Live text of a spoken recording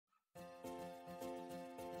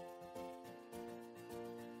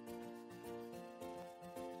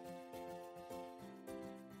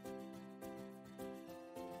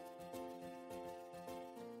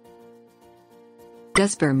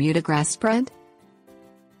Does Bermuda grass spread?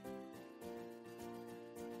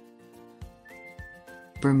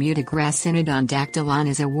 Bermudagrass Cynodon dactylon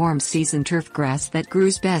is a warm-season turf grass that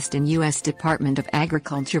grows best in U.S. Department of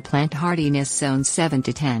Agriculture plant hardiness zones 7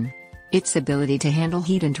 to 10. Its ability to handle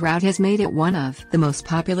heat and drought has made it one of the most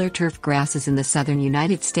popular turf grasses in the southern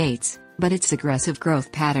United States, but its aggressive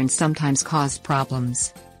growth patterns sometimes cause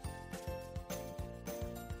problems.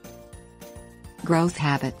 Growth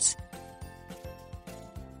habits.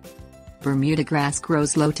 Bermuda grass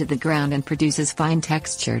grows low to the ground and produces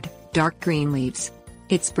fine-textured, dark green leaves.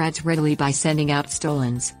 It spreads readily by sending out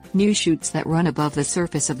stolons, new shoots that run above the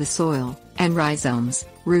surface of the soil, and rhizomes,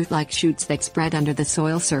 root-like shoots that spread under the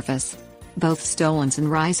soil surface. Both stolons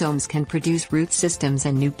and rhizomes can produce root systems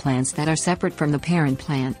and new plants that are separate from the parent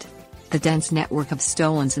plant. The dense network of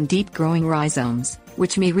stolons and deep-growing rhizomes,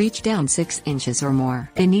 which may reach down 6 inches or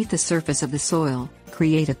more beneath the surface of the soil,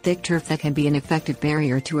 create a thick turf that can be an effective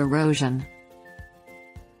barrier to erosion.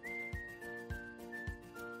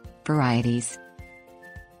 Varieties.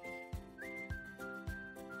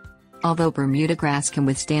 Although Bermuda grass can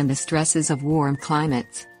withstand the stresses of warm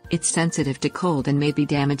climates, it's sensitive to cold and may be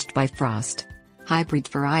damaged by frost. Hybrid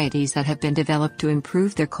varieties that have been developed to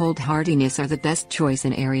improve their cold hardiness are the best choice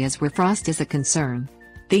in areas where frost is a concern.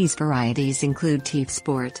 These varieties include Teef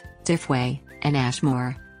Sport, Tifway, and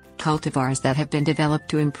Ashmore. Cultivars that have been developed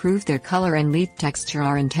to improve their color and leaf texture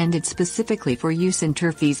are intended specifically for use in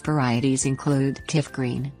turf. These varieties include Tif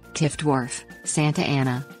Green, Tif Dwarf, Santa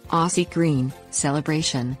Ana, Aussie Green,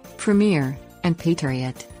 Celebration, Premier, and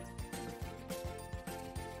Patriot.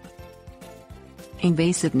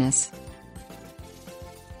 Invasiveness.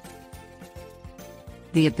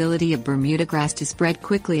 The ability of Bermuda grass to spread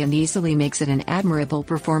quickly and easily makes it an admirable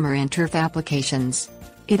performer in turf applications.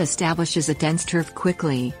 It establishes a dense turf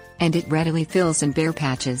quickly, and it readily fills in bare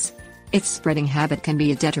patches. Its spreading habit can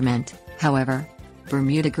be a detriment, however.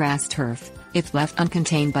 Bermuda grass turf, if left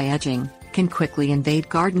uncontained by edging, can quickly invade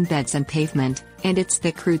garden beds and pavement, and its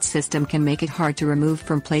thick root system can make it hard to remove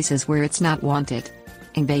from places where it's not wanted.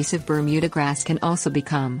 Invasive Bermuda grass can also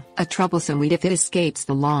become a troublesome weed if it escapes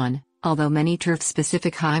the lawn, although many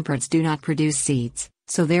turf-specific hybrids do not produce seeds,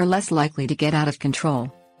 so they're less likely to get out of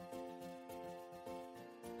control.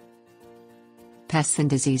 Pests and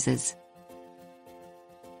diseases.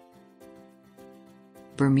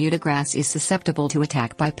 Bermuda grass is susceptible to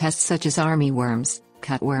attack by pests such as armyworms,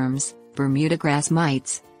 cutworms, Bermuda grass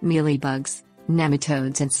mites, mealybugs,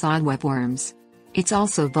 nematodes and sodwebworms. It's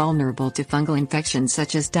also vulnerable to fungal infections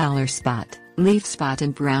such as dollar spot, leaf spot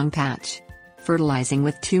and brown patch. Fertilizing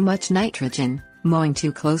with too much nitrogen, mowing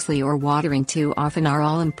too closely or watering too often are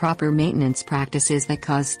all improper maintenance practices that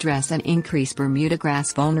cause stress and increase Bermuda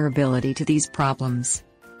grass vulnerability to these problems.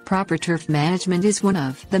 Proper turf management is one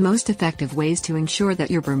of the most effective ways to ensure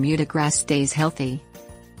that your Bermuda grass stays healthy.